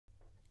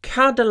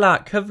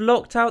CADILLAC have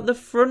locked out the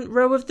front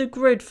row of the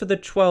grid for the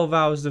 12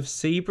 hours of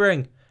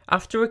Sebring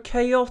after a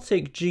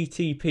chaotic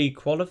GTP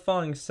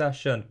qualifying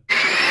session.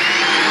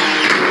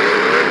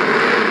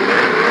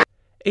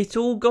 It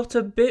all got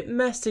a bit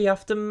messy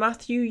after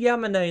Matthew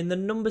Yamane in the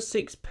number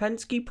 6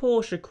 Penske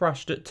Porsche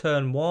crashed at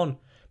turn 1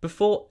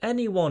 before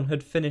anyone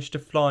had finished a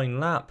flying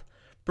lap,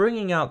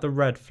 bringing out the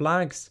red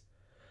flags.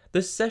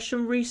 The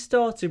session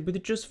restarted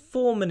with just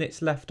 4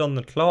 minutes left on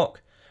the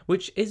clock,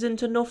 which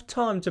isn't enough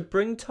time to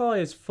bring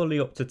tyres fully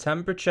up to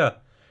temperature,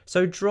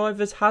 so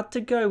drivers had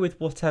to go with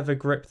whatever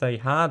grip they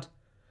had.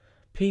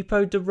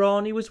 Pipo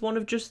Derani was one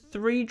of just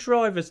 3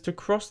 drivers to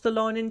cross the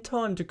line in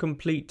time to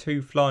complete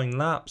 2 flying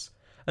laps,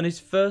 and his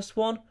first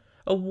one,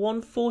 a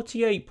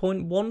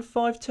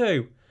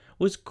 1:48.152,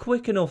 was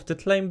quick enough to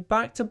claim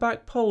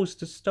back-to-back poles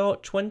to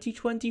start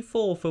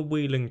 2024 for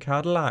Whelen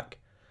Cadillac.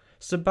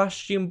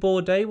 Sebastian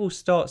Bourdais will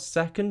start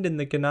second in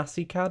the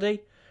Ganassi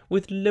Caddy,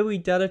 with Louis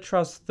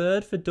Delatraz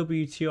third for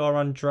WTR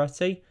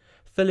Andretti,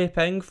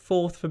 Philippe Eng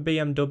fourth for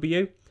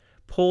BMW,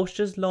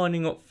 Porsche's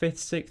lining up 5th,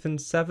 6th and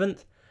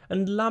 7th,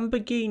 and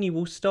Lamborghini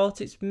will start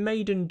its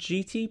maiden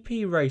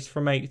GTP race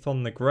from 8th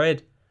on the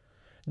grid.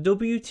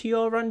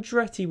 WTR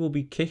Andretti will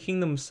be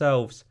kicking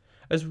themselves,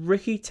 as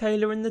Ricky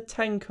Taylor in the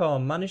 10 car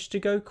managed to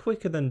go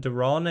quicker than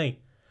Derani,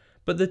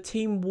 but the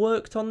team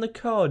worked on the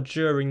car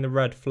during the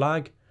red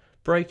flag,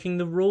 breaking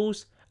the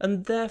rules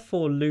and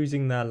therefore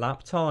losing their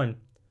lap time.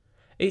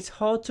 It's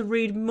hard to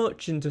read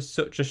much into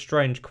such a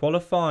strange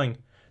qualifying.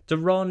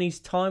 Derani's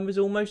time was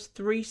almost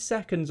 3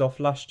 seconds off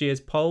last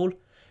year's pole,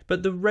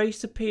 but the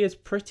race appears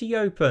pretty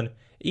open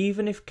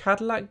even if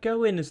Cadillac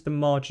go in as the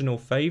marginal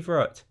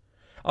favourite.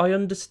 I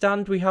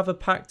understand we have a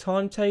packed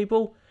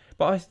timetable,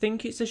 but I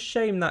think it's a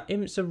shame that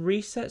IMSA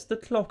resets the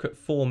clock at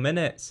 4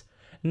 minutes,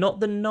 not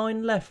the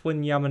 9 left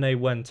when Yamane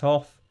went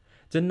off,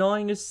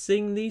 denying us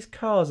seeing these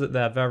cars at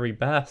their very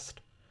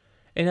best.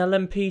 In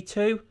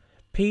LMP2,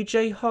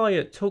 PJ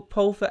Hyatt took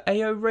pole for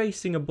AO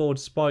Racing aboard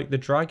Spike the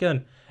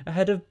Dragon,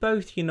 ahead of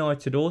both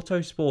United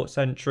Autosports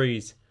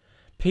entries.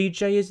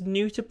 PJ is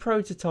new to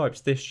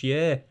prototypes this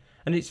year,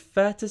 and it's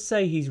fair to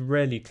say he's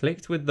really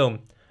clicked with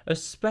them,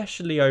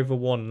 especially over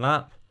 1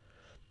 lap.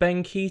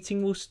 Ben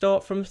Keating will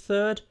start from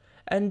 3rd,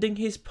 ending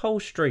his pole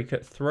streak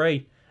at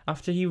 3,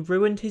 after he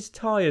ruined his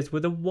tyres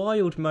with a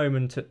wild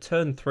moment at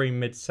turn 3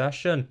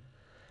 mid-session.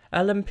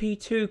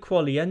 LMP2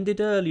 quali ended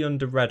early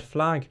under red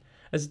flag,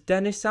 as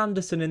Dennis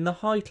Anderson in the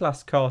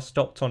high-class car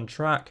stopped on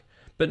track,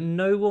 but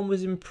no one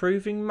was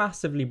improving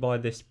massively by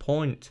this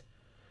point.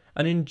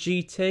 And in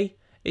GT,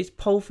 it's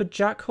pole for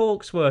Jack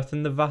Hawksworth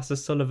and the Vassar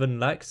Sullivan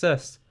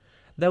Lexus.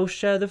 They'll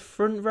share the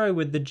front row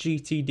with the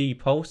GTD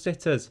pole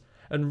sitters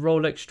and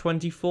Rolex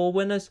 24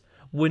 winners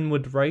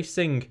Winward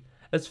Racing,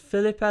 as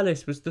Philip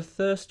Ellis was the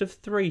first of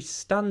 3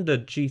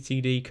 standard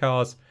GTD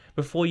cars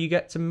before you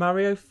get to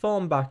Mario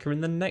Farnbacher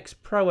in the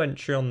next pro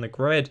entry on the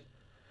grid.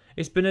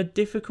 It's been a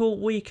difficult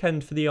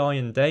weekend for the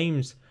Iron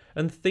Dames,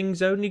 and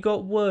things only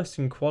got worse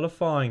in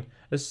qualifying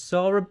as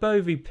Sarah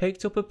Bovey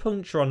picked up a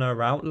puncture on her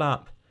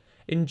outlap.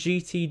 In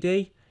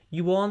GTD,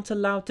 you aren't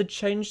allowed to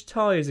change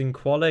tyres in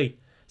quali,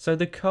 so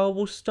the car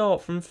will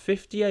start from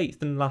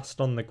 58th and last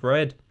on the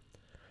grid.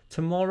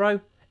 Tomorrow,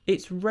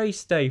 it's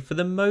race day for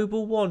the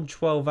Mobil 1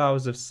 12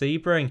 hours of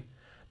Sebring.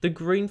 The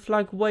green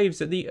flag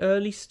waves at the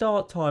early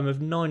start time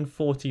of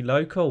 9:40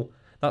 local,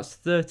 that's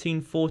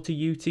 13:40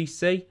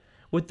 UTC,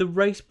 with the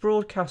race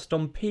broadcast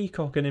on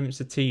Peacock and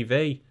IMSA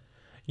TV.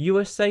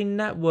 USA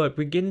Network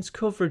begins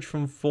coverage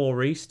from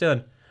 4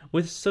 Eastern,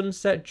 with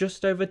sunset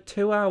just over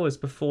 2 hours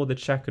before the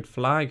checkered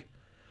flag.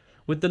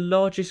 With the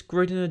largest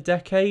grid in a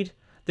decade,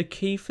 the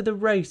key for the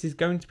race is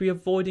going to be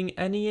avoiding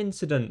any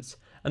incidents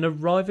and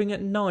arriving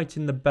at night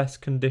in the best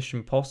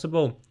condition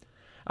possible.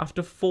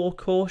 After 4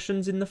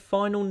 cautions in the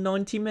final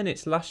 90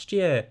 minutes last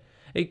year,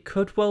 it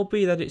could well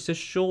be that it's a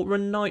short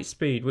run night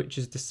speed which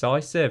is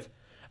decisive,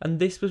 and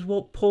this was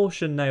what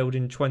Porsche nailed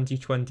in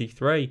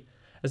 2023,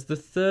 as the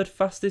 3rd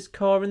fastest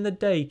car in the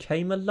day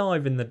came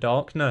alive in the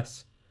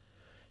darkness.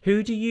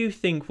 Who do you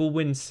think will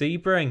win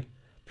Sebring?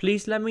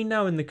 Please let me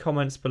know in the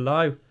comments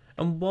below,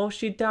 and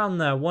whilst you're down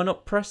there, why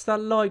not press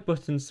that like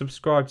button and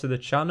subscribe to the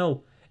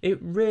channel?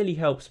 It really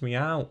helps me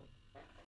out.